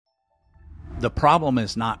The problem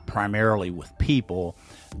is not primarily with people.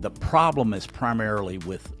 The problem is primarily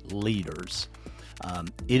with leaders.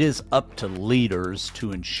 It is up to leaders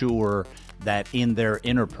to ensure that in their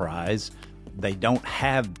enterprise, they don't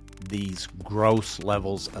have these gross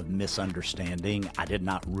levels of misunderstanding. I did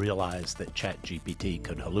not realize that ChatGPT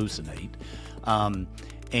could hallucinate.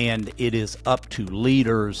 And it is up to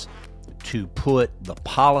leaders to put the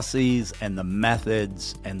policies and the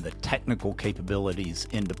methods and the technical capabilities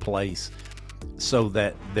into place so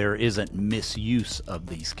that there isn't misuse of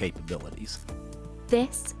these capabilities.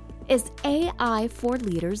 This is AI for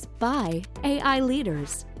Leaders by AI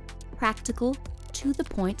Leaders. Practical,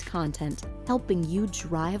 to-the-point content helping you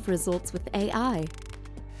drive results with AI.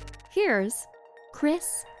 Here's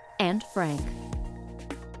Chris and Frank.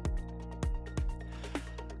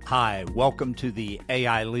 Hi, welcome to the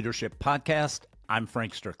AI Leadership Podcast. I'm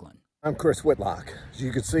Frank Strickland. I'm Chris Whitlock. As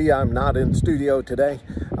you can see, I'm not in studio today.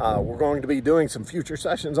 We're going to be doing some future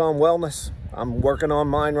sessions on wellness. I'm working on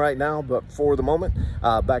mine right now, but for the moment,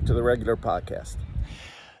 back to the regular podcast.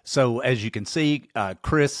 So as you can see,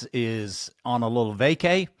 Chris is on a little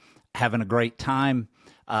vacay, having a great time.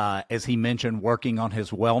 As he mentioned, working on his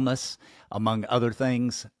wellness, among other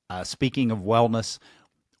things. Speaking of wellness,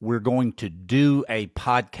 we're going to do a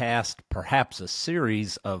podcast, perhaps a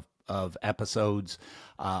series of episodes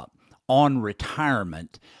on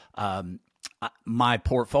retirement. My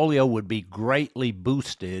portfolio would be greatly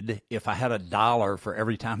boosted if I had $1 for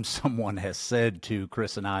every time someone has said to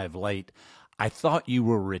Chris and I of late, I thought you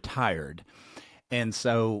were retired. And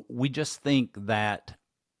so we just think that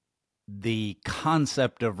the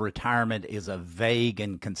concept of retirement is a vague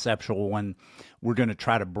and conceptual one. We're going to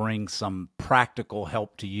try to bring some practical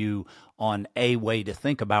help to you on a way to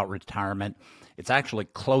think about retirement. It's actually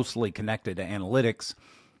closely connected to analytics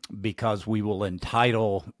because we will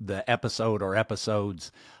entitle the episode or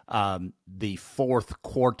episodes the fourth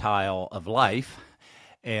quartile of life.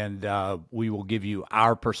 And we will give you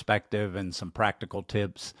our perspective and some practical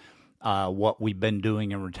tips, what we've been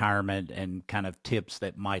doing in retirement and kind of tips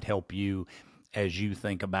that might help you as you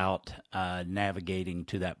think about navigating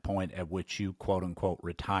to that point at which you quote unquote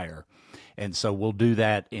retire. And so we'll do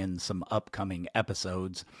that in some upcoming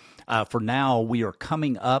episodes. For now, we are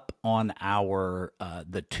coming up on our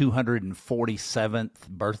the 247th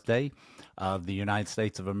birthday of the United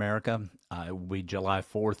States of America. It will be July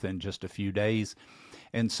 4th in just a few days.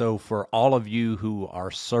 And so for all of you who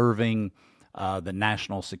are serving the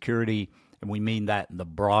national security, and we mean that in the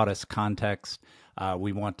broadest context,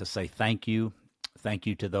 we want to say thank you. Thank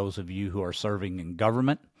you to those of you who are serving in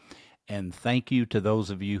government, and thank you to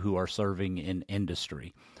those of you who are serving in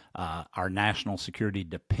industry. Our national security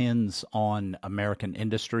depends on American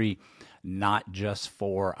industry, not just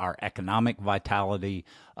for our economic vitality,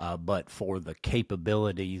 but for the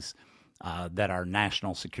capabilities that our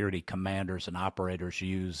national security commanders and operators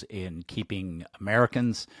use in keeping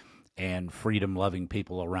Americans and freedom-loving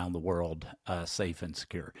people around the world safe and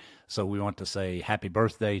secure. So we want to say happy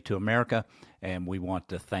birthday to America, and we want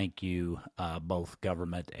to thank you, both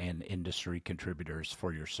government and industry contributors,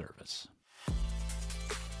 for your service.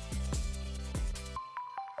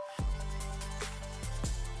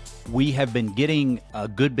 We have been getting a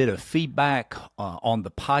good bit of feedback on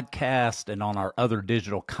the podcast and on our other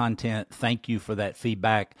digital content. Thank you for that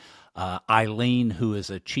feedback. Eileen, who is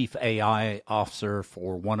a chief AI officer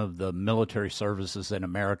for one of the military services in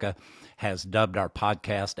America, has dubbed our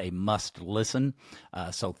podcast a must listen.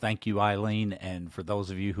 So thank you, Eileen. And for those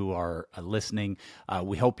of you who are listening,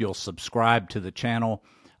 we hope you'll subscribe to the channel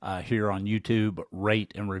here on YouTube,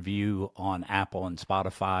 rate and review on Apple and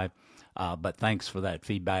Spotify. But thanks for that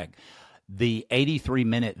feedback. The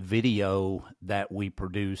 83-minute video that we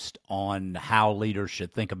produced on how leaders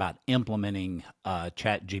should think about implementing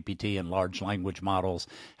ChatGPT and large language models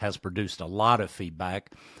has produced a lot of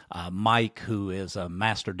feedback. Mike, who is a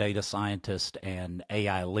master data scientist and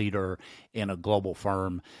AI leader in a global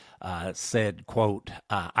firm, said, quote,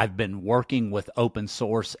 I've been working with open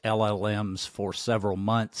source LLMs for several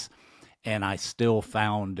months, and I still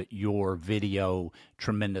found your video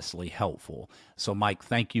tremendously helpful. So, Mike,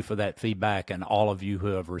 thank you for that feedback, and all of you who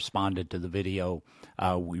have responded to the video,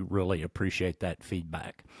 we really appreciate that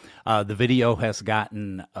feedback. The video has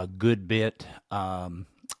gotten a good bit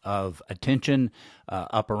of attention,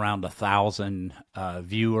 up around 1,000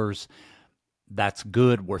 viewers. That's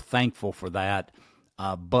good. We're thankful for that.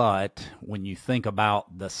 But when you think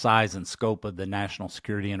about the size and scope of the national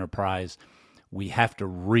security enterprise, we have to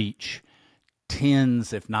reach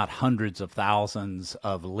tens, if not hundreds of thousands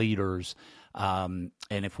of leaders And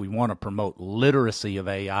if we want to promote literacy of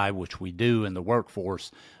AI, which we do in the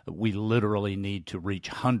workforce, we literally need to reach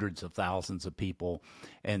hundreds of thousands of people.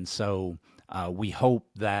 And so we hope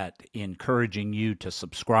that encouraging you to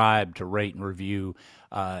subscribe, to rate and review,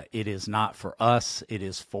 it is not for us, it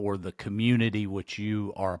is for the community which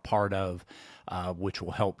you are a part of, which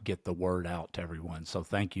will help get the word out to everyone. So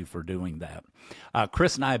thank you for doing that.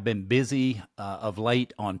 Chris and I have been busy of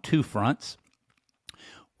late on two fronts.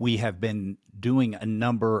 We have been doing a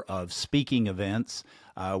number of speaking events.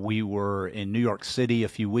 We were in New York City a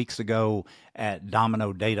few weeks ago at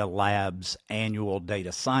Domino Data Labs' annual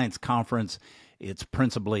data science conference. It's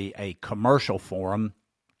principally a commercial forum,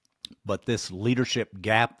 but this leadership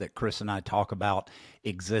gap that Chris and I talk about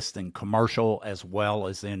exists in commercial as well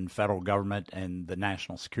as in federal government and the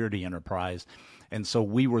national security enterprise. And so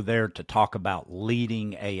we were there to talk about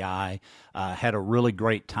leading AI. Had a really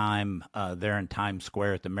great time there in Times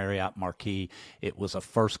Square at the Marriott Marquis. It was a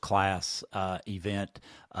first-class event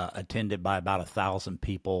attended by about 1,000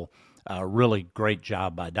 people. Really great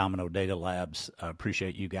job by Domino Data Labs.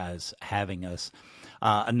 Appreciate you guys having us.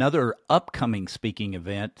 Another upcoming speaking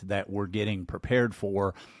event that we're getting prepared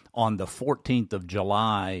for on the 14th of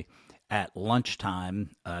July at lunchtime,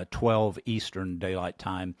 12 Eastern Daylight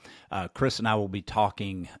Time. Chris and I will be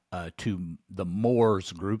talking to the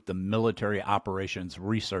MORS group, the Military Operations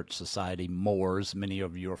Research Society, MORS. Many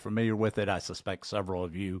of you are familiar with it. I suspect several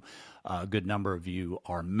of you, a good number of you,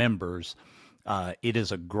 are members. It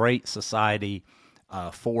is a great society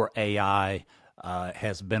for AI,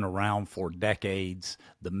 has been around for decades,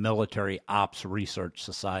 the Military Ops Research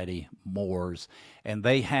Society, MORS. And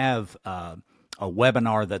they have a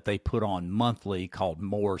webinar that they put on monthly called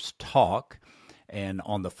MORS Talk. And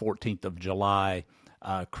on the 14th of July,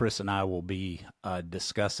 Chris and I will be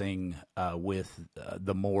discussing with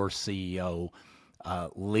the MORS CEO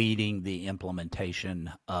leading the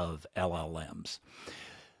implementation of LLMs.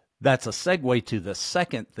 That's a segue to the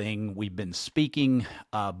second thing we've been speaking,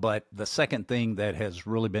 but the second thing that has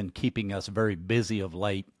really been keeping us very busy of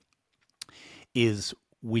late is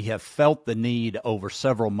we have felt the need over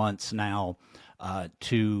several months now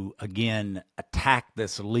to, again, attack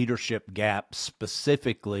this leadership gap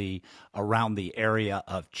specifically around the area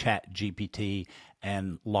of ChatGPT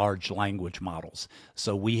and large language models.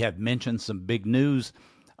 So we have mentioned some big news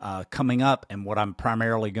coming up, and what I'm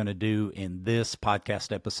primarily going to do in this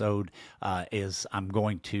podcast episode is I'm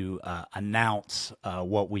going to announce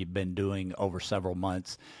what we've been doing over several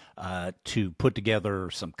months to put together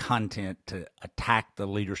some content to attack the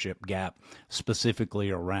leadership gap, specifically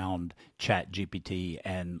around ChatGPT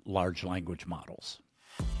and large language models.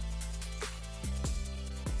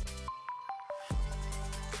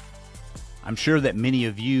 I'm sure that many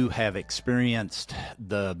of you have experienced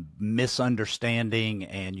the misunderstanding,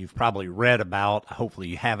 and you've probably read about, hopefully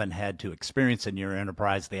you haven't had to experience in your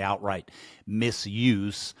enterprise, the outright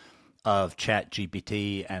misuse of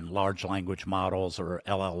ChatGPT and large language models, or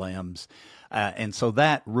LLMs. And so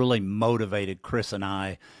that really motivated Chris and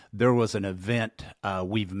I. There was an event,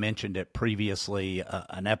 we've mentioned it previously,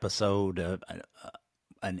 an episode,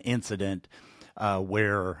 an incident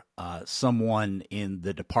where someone in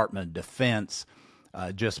the Department of Defense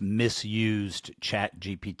just misused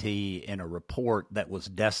ChatGPT in a report that was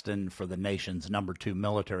destined for the nation's number 2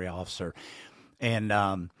 military officer.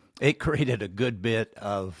 And it created a good bit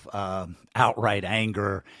of outright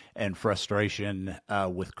anger and frustration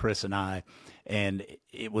with Chris and I. And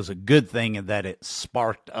it was a good thing in that it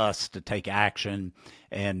sparked us to take action.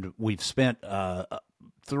 And we've spent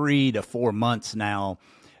 3 to 4 months now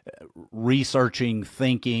researching,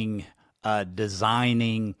 thinking,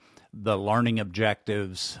 designing the learning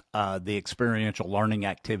objectives, the experiential learning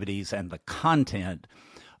activities, and the content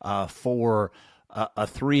for a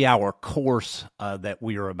 3-hour course that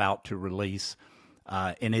we are about to release.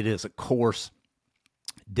 And it is a course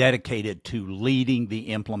dedicated to leading the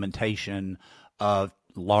implementation of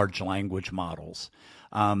large language models.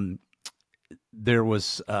 There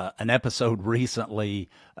was an episode recently,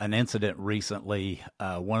 an incident recently,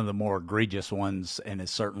 one of the more egregious ones, and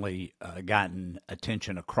has certainly gotten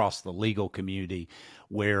attention across the legal community,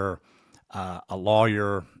 where a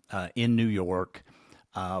lawyer in New York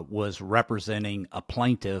was representing a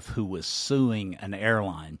plaintiff who was suing an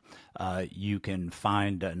airline. You can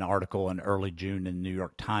find an article in early June in the New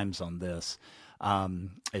York Times on this.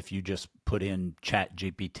 If you just put in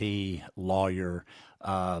ChatGPT lawyer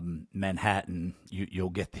Manhattan, you'll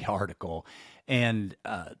get the article. And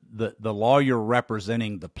the lawyer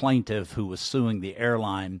representing the plaintiff who was suing the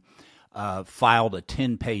airline filed a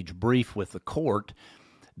 10-page brief with the court.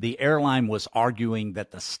 The airline was arguing that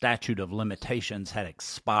the statute of limitations had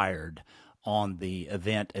expired on the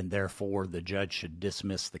event, and therefore the judge should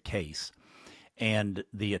dismiss the case. And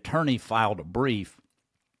the attorney filed a brief,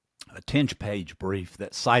 a 10-page brief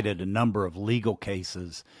that cited a number of legal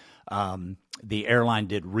cases. The airline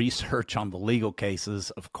did research on the legal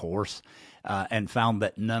cases, of course, and found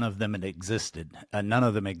that none of them existed.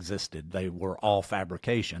 They were all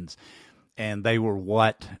fabrications, and they were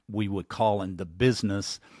what we would call in the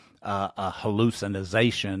business a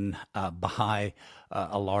hallucination by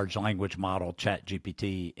a large language model,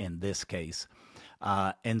 ChatGPT in this case.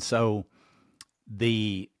 And so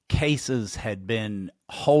the cases had been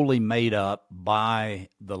wholly made up by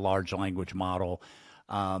the large language model,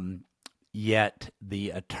 yet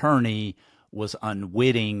the attorney was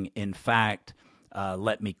unwitting. In fact,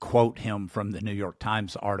 let me quote him from the New York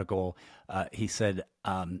Times article. He said,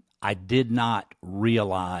 I did not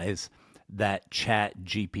realize that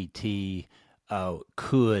ChatGPT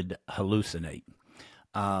could hallucinate.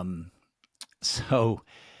 So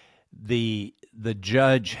the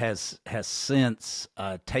judge has since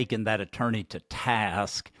taken that attorney to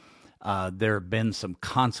task. There have been some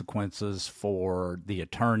consequences for the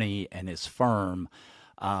attorney and his firm,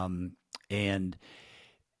 and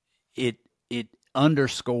it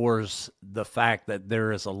underscores the fact that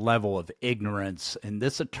there is a level of ignorance. And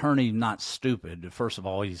this attorney, not stupid. First of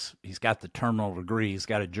all, he's got the terminal degree, he's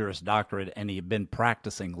got a Juris Doctorate, and he had been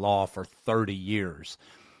practicing law for 30 years.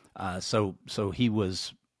 So he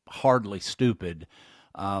was hardly stupid,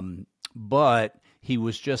 but he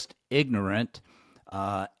was just ignorant,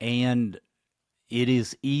 and it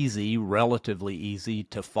is relatively easy,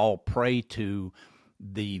 to fall prey to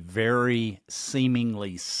the very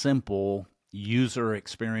seemingly simple user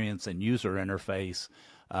experience and user interface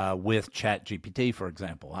with ChatGPT, for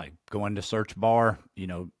example. I go into search bar,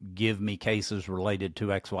 give me cases related to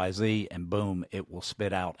XYZ, and boom, it will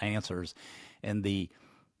spit out answers. And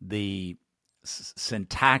the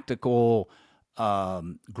syntactical,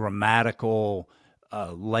 grammatical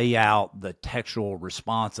layout, the textual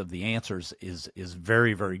response of the answers is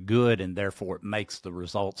very, very good, and therefore it makes the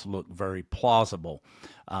results look very plausible.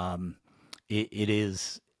 It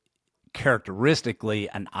is characteristically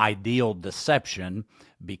an ideal deception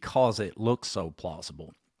because it looks so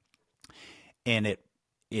plausible. And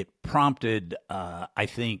it prompted, I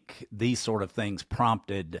think these sort of things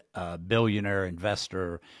prompted billionaire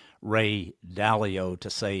investor Ray Dalio to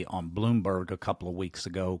say on Bloomberg a couple of weeks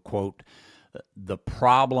ago, quote, "The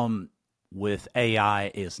problem with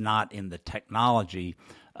AI is not in the technology,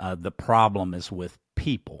 the problem is with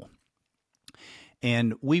people."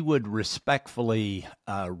 And we would respectfully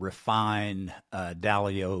refine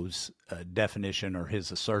Dalio's definition or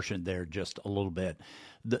his assertion there just a little bit.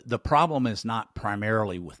 The problem is not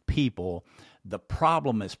primarily with people. The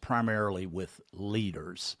problem is primarily with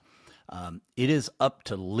leaders. It is up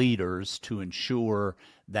to leaders to ensure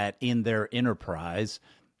that in their enterprise,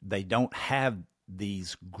 they don't have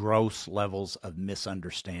these gross levels of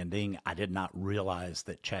misunderstanding. I did not realize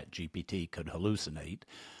that ChatGPT could hallucinate.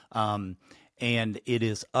 And it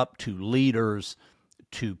is up to leaders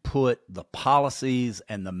to put the policies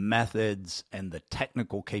and the methods and the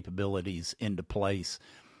technical capabilities into place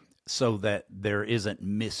so that there isn't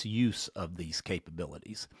misuse of these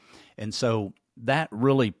capabilities. And so that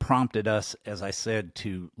really prompted us, as I said,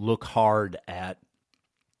 to look hard at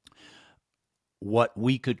what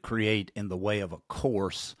we could create in the way of a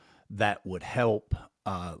course that would help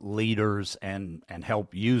leaders and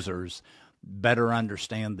help users better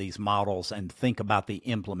understand these models and think about the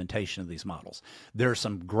implementation of these models. There are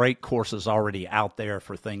some great courses already out there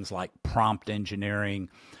for things like prompt engineering,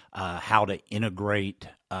 how to integrate,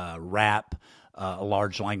 wrap a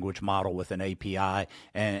large language model with an API.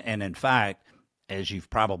 And in fact, as you've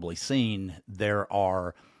probably seen, there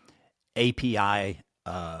are API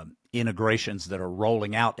integrations that are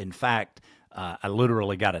rolling out. In fact, I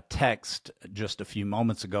literally got a text just a few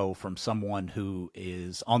moments ago from someone who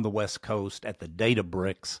is on the West Coast at the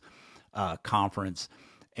Databricks conference,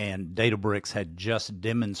 and Databricks had just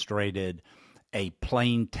demonstrated a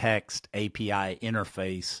plain text API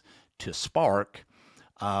interface to Spark,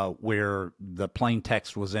 where the plain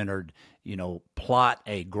text was entered, plot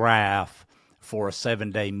a graph for a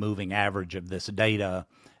 7-day moving average of this data,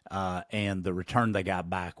 and the return they got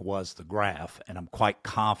back was the graph. And I'm quite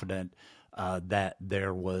confident that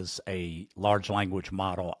there was a large language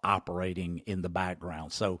model operating in the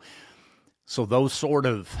background. So those sort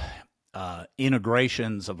of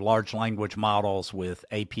integrations of large language models with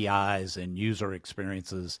APIs and user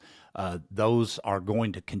experiences, those are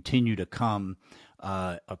going to continue to come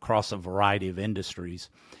across a variety of industries.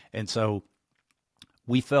 And so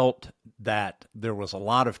we felt that there was a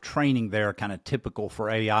lot of training there, kind of typical for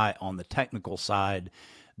AI on the technical side.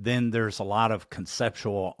 Then there's a lot of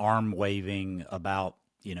conceptual arm waving about,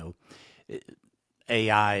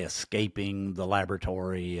 AI escaping the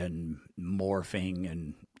laboratory and morphing,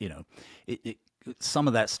 and some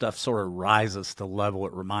of that stuff sort of rises to the level.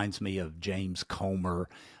 It reminds me of James Comer.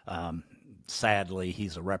 Sadly,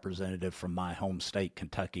 he's a representative from my home state,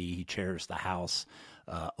 Kentucky. He chairs the House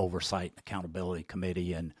Oversight and Accountability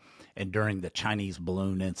Committee, and during the Chinese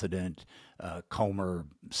balloon incident, Comer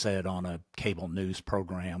said on a cable news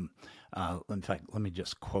program, in fact, let me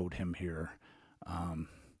just quote him here.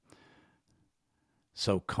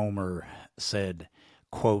 So Comer said,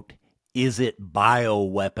 quote, "Is it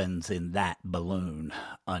bioweapons in that balloon?"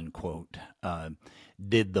 Unquote.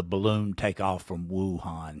 Did the balloon take off from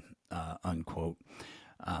Wuhan? Unquote.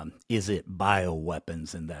 Is it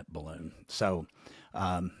bioweapons in that balloon? So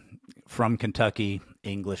from Kentucky,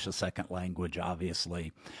 English a second language,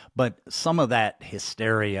 obviously. But some of that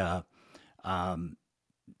hysteria,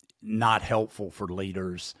 not helpful for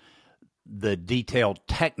leaders. The detailed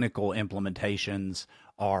technical implementations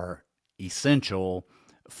are essential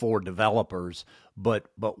for developers, but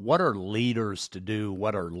what are leaders to do?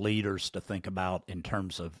 What are leaders to think about in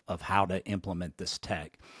terms of how to implement this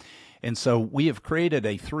tech? And so we have created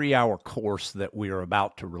a 3-hour course that we are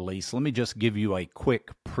about to release. Let me just give you a quick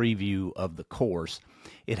preview of the course.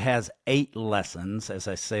 It has 8 lessons. As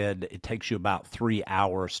I said, it takes you about 3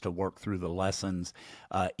 hours to work through the lessons.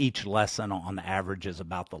 Each lesson on average is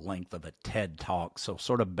about the length of a TED Talk. So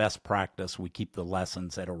sort of best practice, we keep the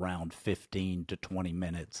lessons at around 15 to 20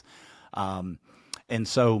 minutes. And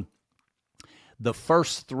so the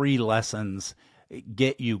first 3 lessons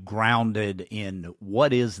get you grounded in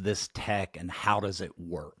what is this tech and how does it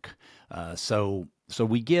work. So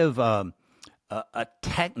we give a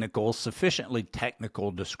technical, sufficiently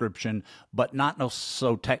technical description, but not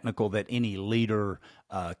so technical that any leader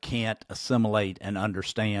can't assimilate and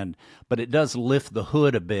understand. But it does lift the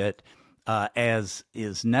hood a bit as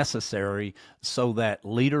is necessary so that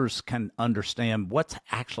leaders can understand what's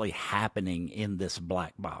actually happening in this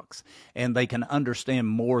black box. And they can understand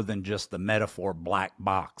more than just the metaphor black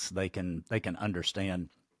box. They can understand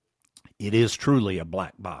it is truly a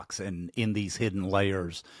black box. And in these hidden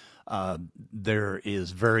layers, there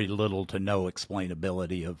is very little to no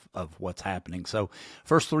explainability of what's happening. So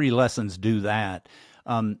first 3 lessons do that.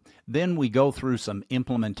 Then we go through some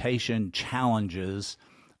implementation challenges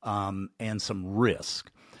and some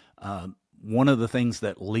risk. One of the things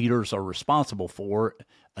that leaders are responsible for,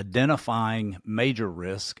 identifying major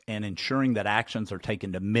risk and ensuring that actions are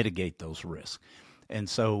taken to mitigate those risks. And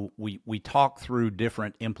so we talk through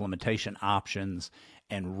different implementation options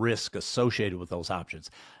and risk associated with those options.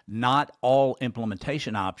 Not all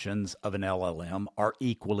implementation options of an LLM are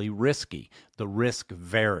equally risky. The risk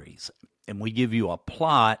varies. And we give you a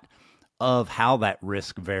plot of how that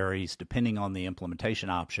risk varies depending on the implementation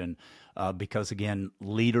option, because again,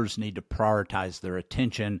 leaders need to prioritize their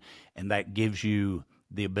attention, and that gives you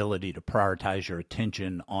the ability to prioritize your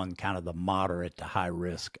attention on kind of the moderate to high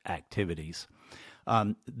risk activities.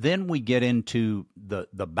 Then we get into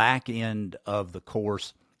the back end of the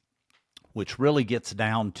course, which really gets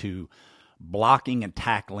down to blocking and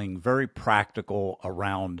tackling, very practical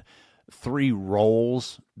around 3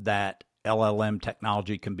 roles that LLM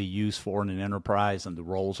technology can be used for in an enterprise, and the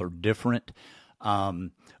roles are different.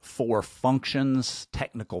 4 functions,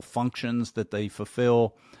 technical functions that they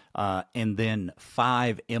fulfill, and then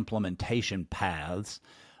 5 implementation paths,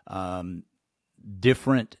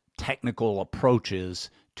 different technical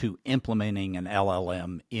approaches to implementing an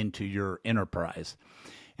LLM into your enterprise.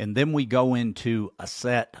 And then we go into a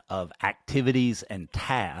set of activities and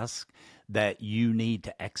tasks that you need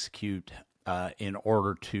to execute in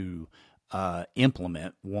order to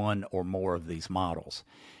implement one or more of these models.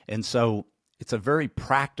 And so it's a very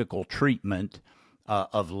practical treatment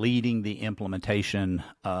of leading the implementation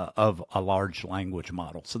of a large language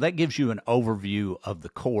model. So that gives you an overview of the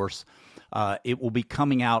course. It will be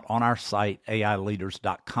coming out on our site,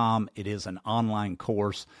 aileaders.com. It is an online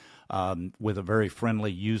course with a very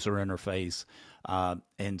friendly user interface.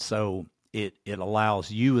 And so it allows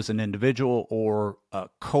you as an individual or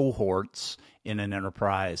cohorts in an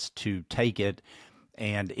enterprise to take it,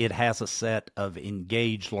 and it has a set of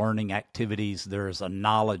engaged learning activities. There is a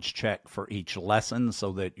knowledge check for each lesson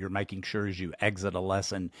so that you're making sure as you exit a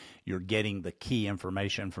lesson, you're getting the key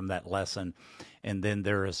information from that lesson. And then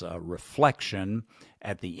there is a reflection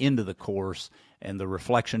at the end of the course, and the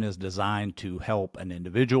reflection is designed to help an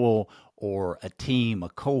individual or a team, a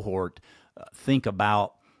cohort, think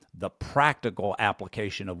about the practical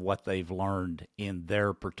application of what they've learned in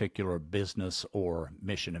their particular business or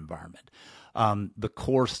mission environment. The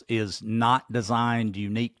course is not designed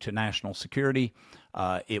unique to national security.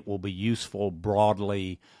 It will be useful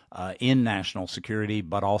broadly in national security,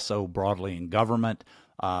 but also broadly in government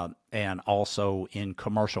and also in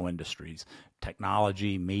commercial industries.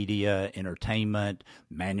 Technology, media, entertainment,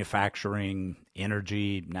 manufacturing,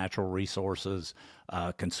 energy, natural resources,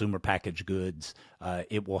 consumer packaged goods.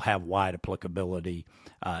 It will have wide applicability,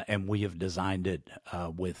 and we have designed it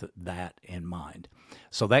with that in mind.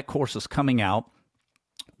 So that course is coming out.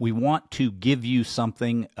 We want to give you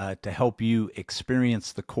something to help you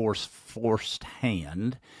experience the course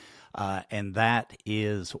firsthand, and that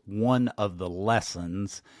is one of the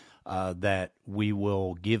lessons that we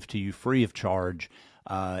will give to you free of charge.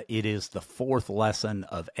 It is the fourth lesson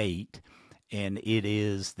of 8, and it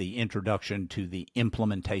is the introduction to the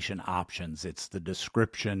implementation options. It's the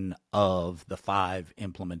description of the 5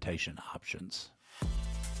 implementation options.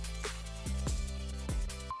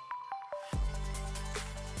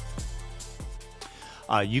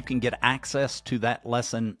 You can get access to that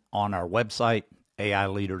lesson on our website,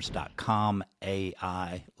 AIleaders.com,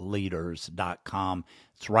 AIleaders.com.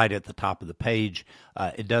 It's right at the top of the page.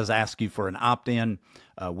 It does ask you for an opt-in.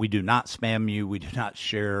 We do not spam you. We do not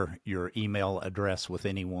share your email address with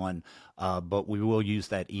anyone, but we will use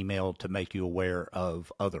that email to make you aware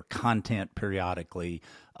of other content periodically,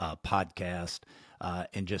 podcast,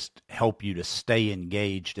 and just help you to stay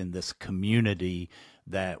engaged in this community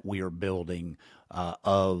that we are building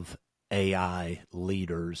of AI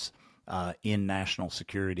leaders in national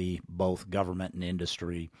security, both government and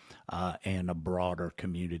industry, and a broader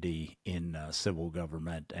community in civil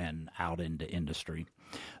government and out into industry.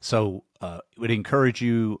 So would encourage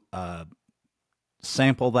you,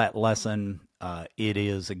 sample that lesson. It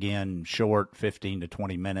is, again, short, 15 to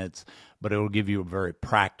 20 minutes, but it will give you a very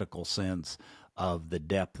practical sense of the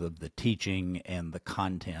depth of the teaching and the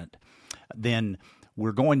content. Then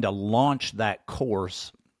we're going to launch that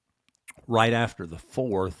course right after the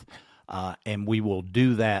 4th, and we will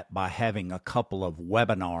do that by having a couple of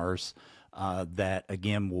webinars that,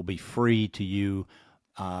 again, will be free to you.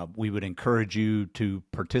 We would encourage you to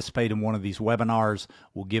participate in one of these webinars.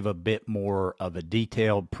 We'll give a bit more of a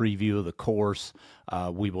detailed preview of the course.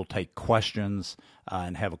 We will take questions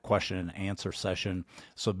and have a question and answer session.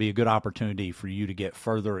 So it'll be a good opportunity for you to get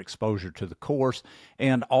further exposure to the course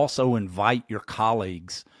and also invite your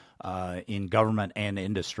colleagues in government and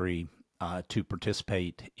industry to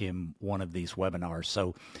participate in one of these webinars.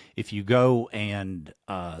 So if you go and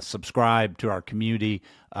subscribe to our community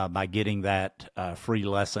by getting that free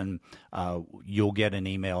lesson, you'll get an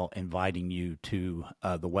email inviting you to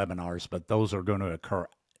the webinars, but those are going to occur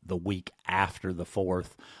the week after the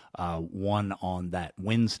 4th, one on that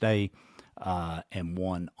Wednesday and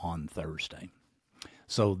one on Thursday.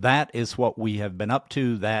 So that is what we have been up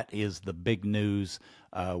to. That is the big news.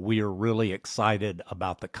 We are really excited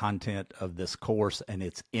about the content of this course and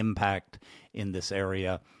its impact in this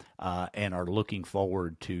area, and are looking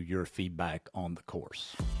forward to your feedback on the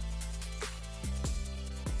course.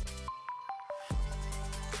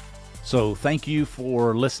 So thank you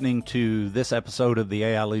for listening to this episode of the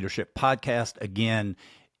AI Leadership Podcast. Again,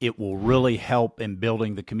 it will really help in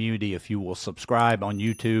building the community if you will subscribe on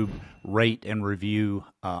YouTube, rate and review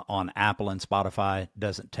on Apple and Spotify. It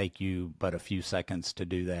doesn't take you but a few seconds to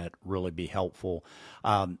do that. Really be helpful.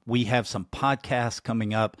 We have some podcasts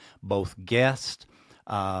coming up, both guests,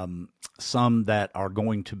 some that are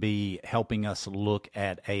going to be helping us look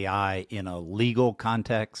at AI in a legal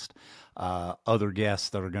context, other guests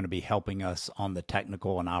that are going to be helping us on the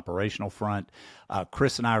technical and operational front.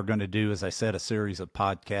 Chris and I are going to do, as I said, a series of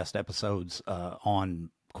podcast episodes on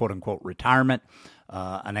quote-unquote retirement,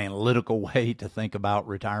 an analytical way to think about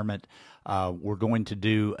retirement. We're going to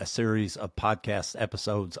do a series of podcast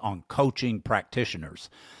episodes on coaching practitioners.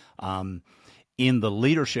 In the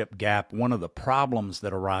leadership gap, one of the problems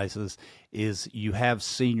that arises is you have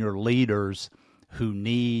senior leaders who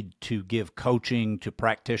need to give coaching to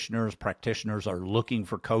practitioners. Practitioners are looking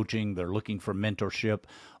for coaching. They're looking for mentorship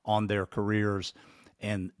on their careers.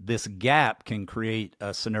 And this gap can create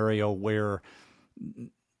a scenario where,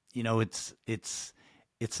 you know, it's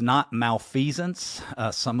not malfeasance.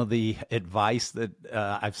 Some of the advice that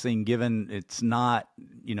I've seen given, it's not,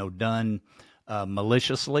 done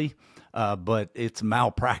maliciously, but it's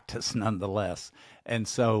malpractice nonetheless. And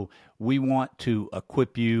so we want to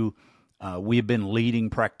equip you. We have been leading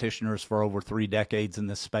practitioners for over 3 decades in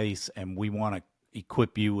this space, and we want to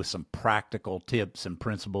equip you with some practical tips and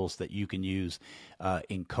principles that you can use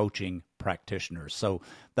in coaching practitioners. So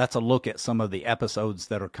that's a look at some of the episodes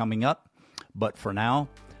that are coming up. But for now,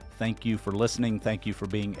 thank you for listening. Thank you for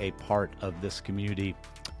being a part of this community.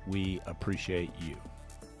 We appreciate you.